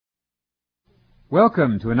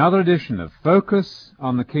Welcome to another edition of Focus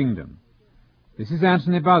on the Kingdom. This is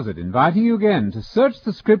Anthony Buzzard, inviting you again to search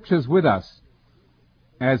the Scriptures with us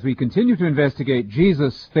as we continue to investigate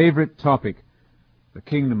Jesus' favorite topic, the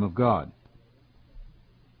Kingdom of God.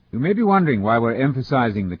 You may be wondering why we're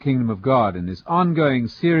emphasizing the Kingdom of God in this ongoing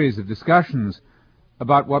series of discussions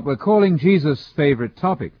about what we're calling Jesus' favorite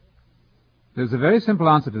topic. There's a very simple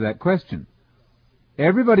answer to that question.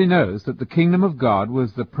 Everybody knows that the Kingdom of God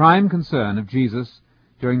was the prime concern of Jesus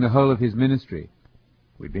during the whole of his ministry.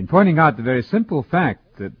 We've been pointing out the very simple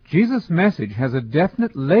fact that Jesus' message has a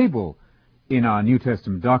definite label in our New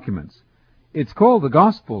Testament documents. It's called the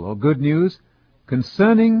Gospel, or Good News,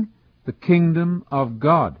 concerning the Kingdom of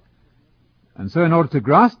God. And so in order to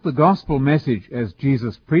grasp the Gospel message as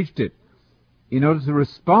Jesus preached it, in order to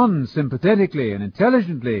respond sympathetically and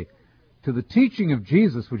intelligently to the teaching of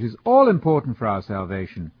Jesus, which is all important for our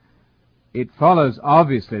salvation, it follows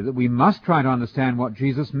obviously that we must try to understand what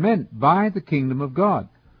Jesus meant by the Kingdom of God.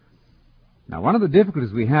 Now, one of the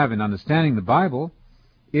difficulties we have in understanding the Bible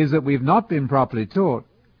is that we've not been properly taught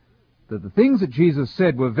that the things that Jesus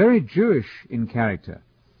said were very Jewish in character.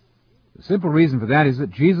 The simple reason for that is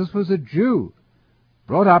that Jesus was a Jew,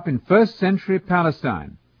 brought up in first century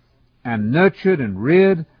Palestine, and nurtured and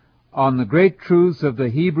reared on the great truths of the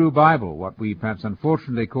Hebrew Bible, what we perhaps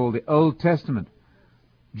unfortunately call the Old Testament.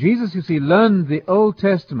 Jesus, you see, learned the Old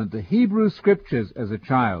Testament, the Hebrew Scriptures, as a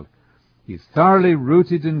child. He's thoroughly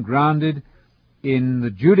rooted and grounded in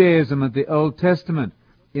the Judaism of the Old Testament,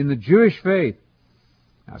 in the Jewish faith.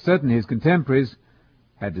 Now, certainly his contemporaries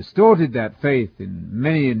had distorted that faith in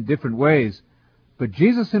many different ways, but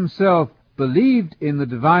Jesus himself believed in the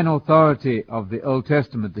divine authority of the Old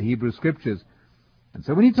Testament, the Hebrew Scriptures. And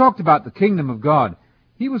so when he talked about the Kingdom of God,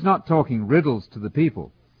 he was not talking riddles to the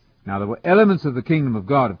people. Now, there were elements of the Kingdom of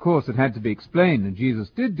God, of course, that had to be explained, and Jesus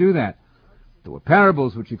did do that. There were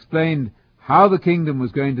parables which explained how the kingdom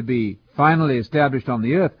was going to be finally established on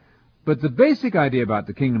the earth, but the basic idea about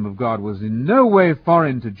the Kingdom of God was in no way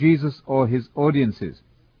foreign to Jesus or his audiences.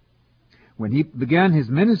 When he began his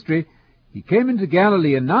ministry, he came into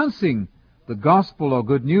Galilee announcing the gospel or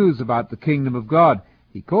good news about the Kingdom of God.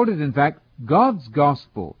 He called it, in fact, God's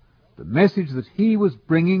gospel, the message that he was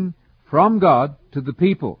bringing from God to the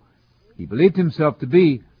people. He believed himself to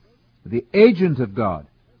be the agent of God,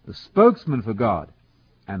 the spokesman for God,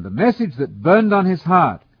 and the message that burned on his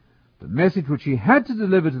heart, the message which he had to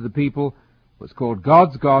deliver to the people, was called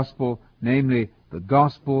God's gospel, namely the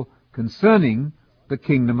gospel concerning the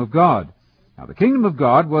Kingdom of God. Now, the Kingdom of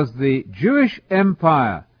God was the Jewish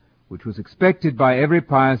empire, which was expected by every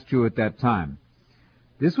pious Jew at that time.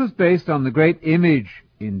 This was based on the great image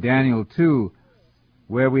in Daniel 2,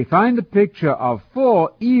 where we find a picture of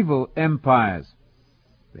 4 evil empires.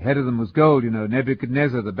 The head of them was gold,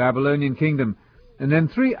 Nebuchadnezzar, the Babylonian kingdom, and then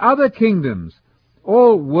 3 other kingdoms,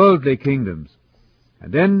 all worldly kingdoms.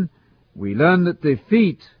 And then we learn that the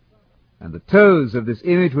feet and the toes of this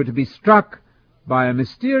image were to be struck by a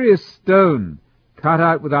mysterious stone cut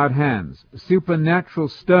out without hands. A supernatural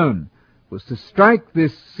stone was to strike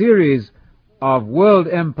this series of world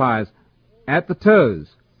empires at the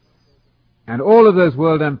toes. And all of those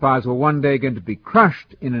world empires were one day going to be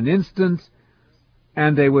crushed in an instant,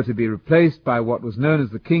 and they were to be replaced by what was known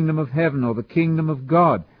as the Kingdom of Heaven, or the Kingdom of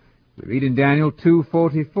God. We read in Daniel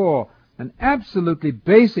 2:44, an absolutely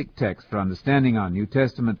basic text for understanding our New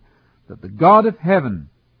Testament, that the God of heaven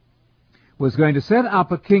was going to set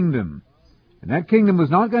up a kingdom, and that kingdom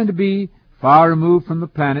was not going to be far removed from the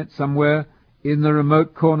planet, somewhere in the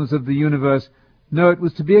remote corners of the universe. No, it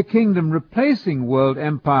was to be a kingdom replacing world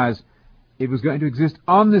empires. It was going to exist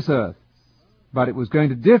on this earth, but it was going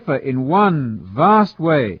to differ in one vast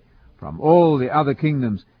way from all the other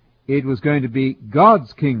kingdoms. It was going to be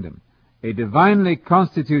God's kingdom, a divinely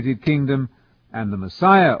constituted kingdom, and the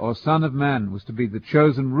Messiah, or Son of Man, was to be the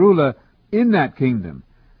chosen ruler in that kingdom,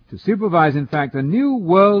 to supervise, in fact, a new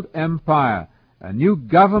world empire, a new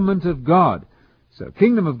government of God. So,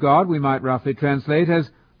 Kingdom of God, we might roughly translate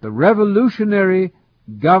as the revolutionary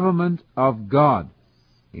government of God,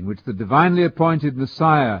 in which the divinely appointed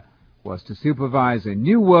Messiah was to supervise a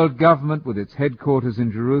new world government with its headquarters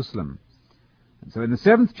in Jerusalem. And so in the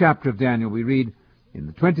 7th chapter of Daniel, we read in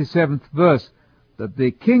the 27th verse that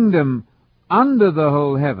the kingdom under the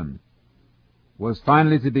whole heaven was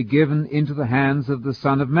finally to be given into the hands of the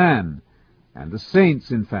Son of Man, and the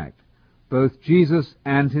saints, in fact, both Jesus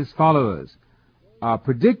and his followers, are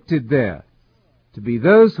predicted there to be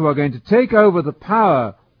those who are going to take over the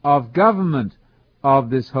power of government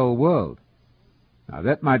of this whole world. Now,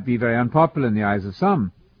 that might be very unpopular in the eyes of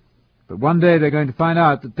some, but one day they're going to find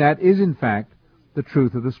out that that is, in fact, the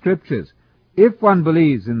truth of the Scriptures. If one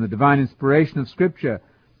believes in the divine inspiration of Scripture,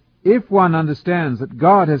 if one understands that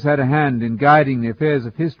God has had a hand in guiding the affairs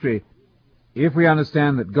of history, if we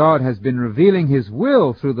understand that God has been revealing His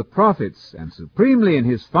will through the prophets, and supremely in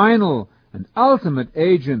His final and ultimate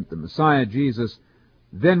agent, the Messiah Jesus,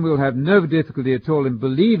 then we'll have no difficulty at all in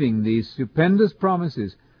believing these stupendous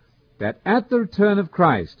promises that at the return of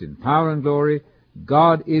Christ in power and glory,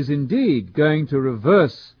 God is indeed going to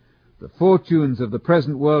reverse the fortunes of the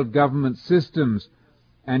present world government systems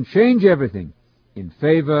and change everything in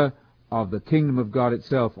favor of the kingdom of God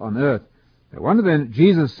itself on earth. No wonder then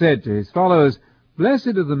Jesus said to His followers,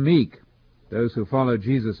 "Blessed are the meek," those who follow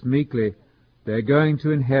Jesus meekly. They're going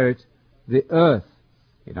to inherit the earth.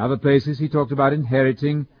 In other places He talked about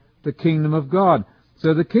inheriting the kingdom of God.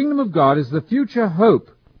 So the kingdom of God is the future hope.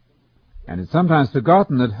 And it's sometimes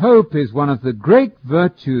forgotten that hope is one of the great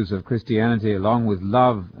virtues of Christianity, along with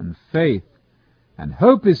love and faith. And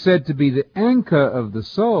hope is said to be the anchor of the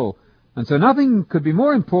soul. And so nothing could be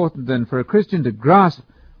more important than for a Christian to grasp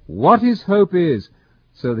what his hope is,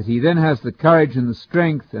 so that he then has the courage and the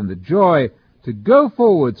strength and the joy to go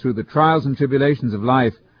forward through the trials and tribulations of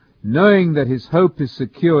life, knowing that his hope is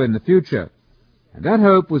secure in the future. And that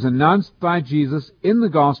hope was announced by Jesus in the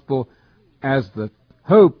gospel as the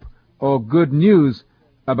hope or good news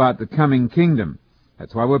about the coming kingdom.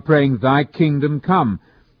 That's why we're praying, "Thy kingdom come."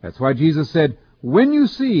 That's why Jesus said, "When you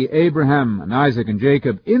see Abraham and Isaac and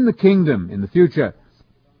Jacob in the kingdom in the future,"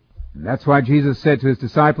 and that's why Jesus said to His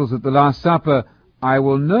disciples at the Last Supper, "I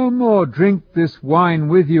will no more drink this wine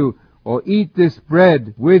with you or eat this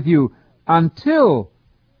bread with you until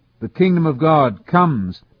the kingdom of God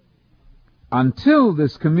comes," until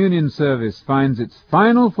this communion service finds its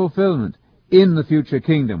final fulfillment in the future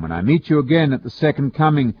kingdom, when I meet you again at the second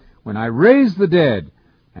coming, when I raise the dead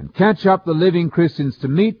and catch up the living Christians to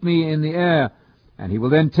meet me in the air, and He will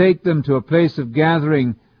then take them to a place of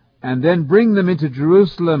gathering and then bring them into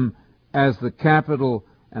Jerusalem as the capital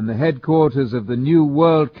and the headquarters of the new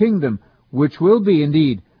world kingdom, which will be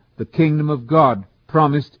indeed the kingdom of God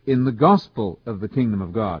promised in the gospel of the kingdom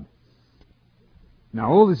of God. Now,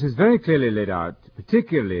 all this is very clearly laid out,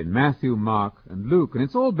 particularly in Matthew, Mark, and Luke, and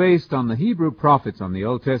it's all based on the Hebrew prophets on the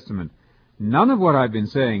Old Testament. None of what I've been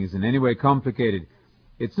saying is in any way complicated.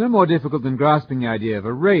 It's no more difficult than grasping the idea of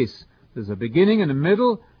a race. There's a beginning and a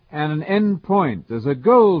middle and an end point. There's a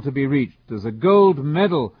goal to be reached. There's a gold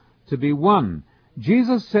medal to be won.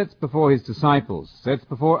 Jesus sets before His disciples, sets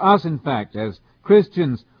before us, in fact, as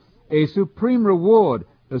Christians, a supreme reward,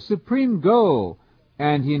 a supreme goal,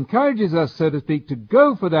 and He encourages us, so to speak, to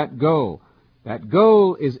go for that goal. That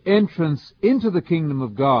goal is entrance into the kingdom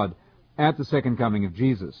of God at the second coming of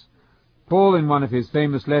Jesus. Paul, in one of his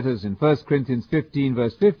famous letters in 1 Corinthians 15,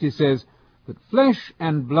 verse 50, says that flesh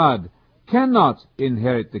and blood cannot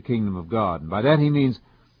inherit the kingdom of God. And by that he means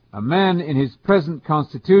a man in his present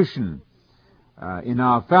constitution, in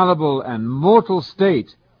our fallible and mortal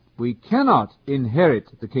state, we cannot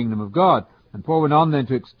inherit the kingdom of God. And Paul went on then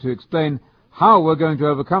to explain how we're going to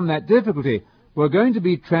overcome that difficulty. We're going to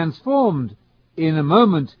be transformed in a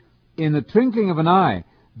moment, in the twinkling of an eye.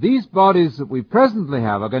 These bodies that we presently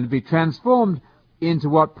have are going to be transformed into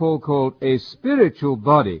what Paul called a spiritual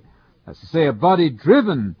body. That's to say, a body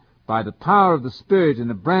driven by the power of the Spirit in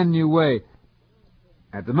a brand new way.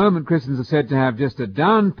 At the moment, Christians are said to have just a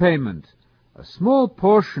down payment, a small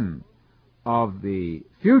portion of the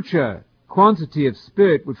future quantity of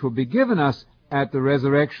Spirit which will be given us at the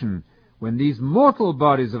resurrection, when these mortal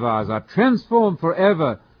bodies of ours are transformed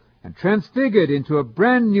forever and transfigured into a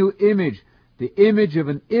brand new image, the image of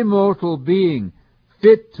an immortal being,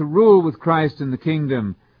 fit to rule with Christ in the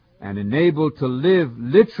kingdom and enabled to live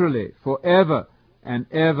literally forever and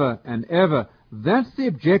ever and ever. That's the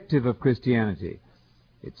objective of Christianity.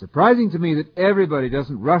 It's surprising to me that everybody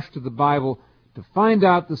doesn't rush to the Bible to find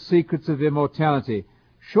out the secrets of immortality.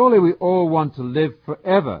 Surely we all want to live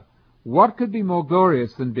forever. What could be more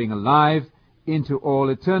glorious than being alive into all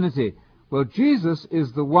eternity? Well, Jesus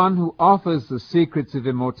is the one who offers the secrets of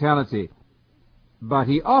immortality. But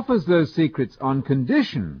He offers those secrets on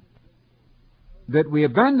condition that we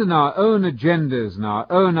abandon our own agendas and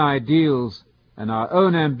our own ideals and our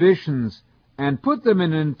own ambitions and put them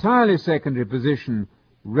in an entirely secondary position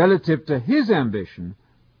relative to His ambition,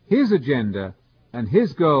 His agenda, and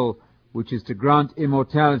His goal, which is to grant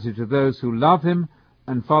immortality to those who love Him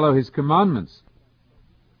and follow His commandments.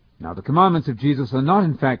 Now, the commandments of Jesus are not,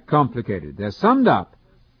 in fact, complicated. They're summed up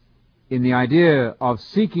in the idea of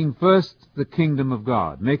seeking first the kingdom of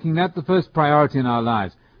God, making that the first priority in our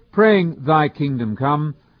lives, praying, "Thy kingdom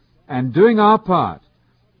come," and doing our part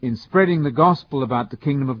in spreading the gospel about the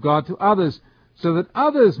kingdom of God to others so that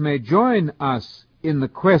others may join us in the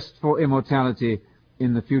quest for immortality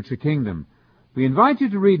in the future kingdom. We invite you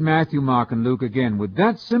to read Matthew, Mark, and Luke again with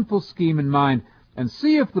that simple scheme in mind and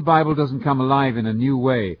see if the Bible doesn't come alive in a new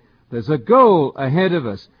way. There's a goal ahead of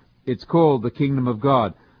us. It's called the kingdom of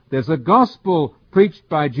God. There's a gospel preached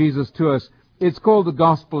by Jesus to us. It's called the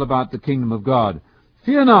gospel about the kingdom of God.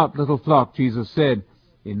 Fear not, little flock, Jesus said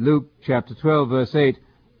in Luke chapter 12, verse 8.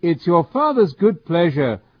 It's your Father's good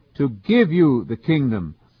pleasure to give you the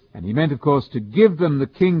kingdom. And he meant, of course, to give them the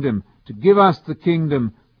kingdom, to give us the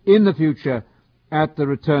kingdom in the future at the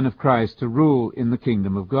return of Christ to rule in the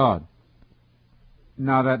kingdom of God.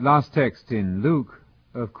 Now, that last text in Luke,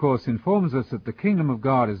 of course, informs us that the kingdom of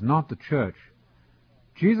God is not the church.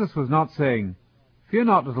 Jesus was not saying, fear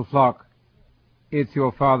not, little flock, it's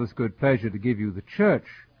your Father's good pleasure to give you the church.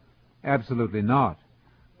 Absolutely not.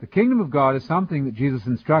 The kingdom of God is something that Jesus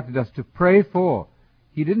instructed us to pray for.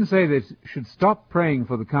 He didn't say that we should stop praying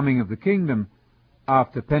for the coming of the kingdom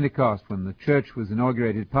after Pentecost, when the church was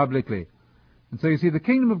inaugurated publicly. And so you see, the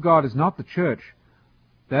kingdom of God is not the church.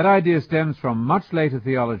 That idea stems from much later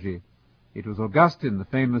theology. It was Augustine, the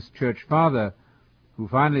famous church father, who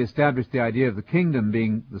finally established the idea of the kingdom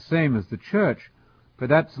being the same as the church, but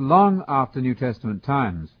that's long after New Testament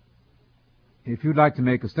times. If you'd like to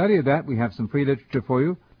make a study of that, we have some free literature for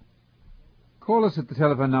you. Call us at the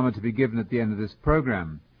telephone number to be given at the end of this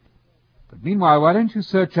program. But meanwhile, why don't you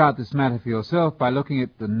search out this matter for yourself by looking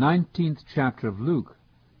at the 19th chapter of Luke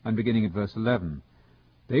and beginning at verse 11.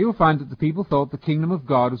 There you'll find that the people thought the kingdom of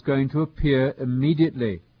God was going to appear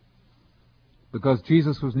immediately, because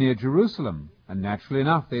Jesus was near Jerusalem, and naturally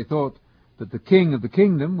enough they thought that the king of the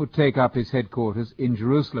kingdom would take up his headquarters in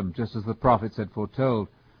Jerusalem, just as the prophets had foretold.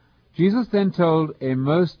 Jesus then told a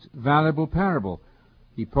most valuable parable.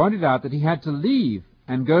 He pointed out that he had to leave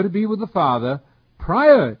and go to be with the Father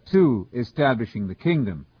prior to establishing the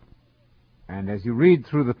kingdom. And as you read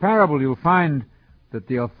through the parable, you'll find that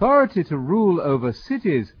the authority to rule over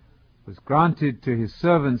cities was granted to his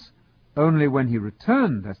servants only when he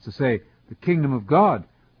returned. That's to say, the kingdom of God,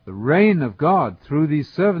 the reign of God through these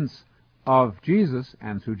servants of Jesus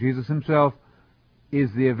and through Jesus himself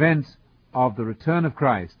is the event of the return of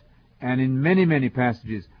Christ. And in many, many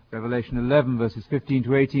passages, Revelation 11 verses 15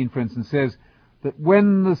 to 18, for instance, says that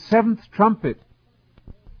when the seventh trumpet,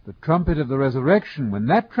 the trumpet of the resurrection, when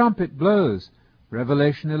that trumpet blows,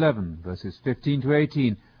 Revelation 11 verses 15 to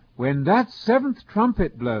 18, when that seventh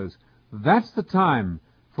trumpet blows, that's the time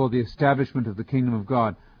for the establishment of the kingdom of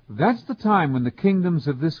God. That's the time when the kingdoms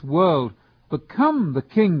of this world become the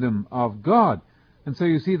kingdom of God. And so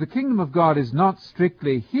you see, the kingdom of God is not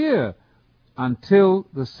strictly here until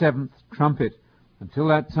the seventh trumpet. Until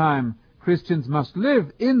that time, Christians must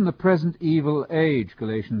live in the present evil age,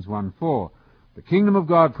 Galatians 1:4. The kingdom of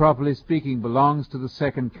God, properly speaking, belongs to the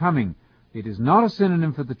second coming. It is not a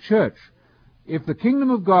synonym for the church. If the kingdom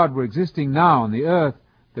of God were existing now on the earth,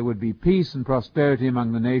 there would be peace and prosperity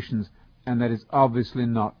among the nations, and that is obviously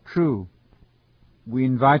not true. We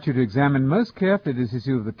invite you to examine most carefully this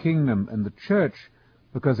issue of the kingdom and the church,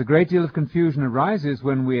 because a great deal of confusion arises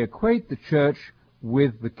when we equate the church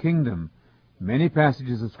with the kingdom. Many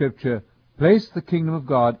passages of Scripture place the kingdom of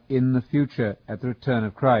God in the future at the return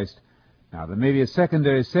of Christ. Now, there may be a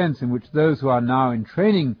secondary sense in which those who are now in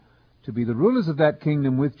training to be the rulers of that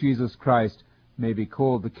kingdom with Jesus Christ may be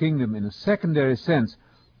called the kingdom in a secondary sense,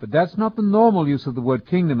 but that's not the normal use of the word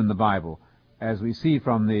kingdom in the Bible, as we see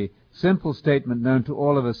from the simple statement known to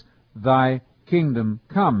all of us, thy kingdom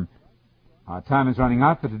come. Our time is running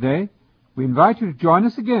out for today. We invite you to join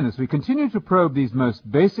us again as we continue to probe these most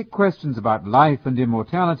basic questions about life and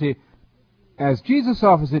immortality as Jesus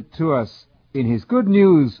offers it to us in his good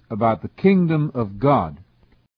news about the kingdom of God.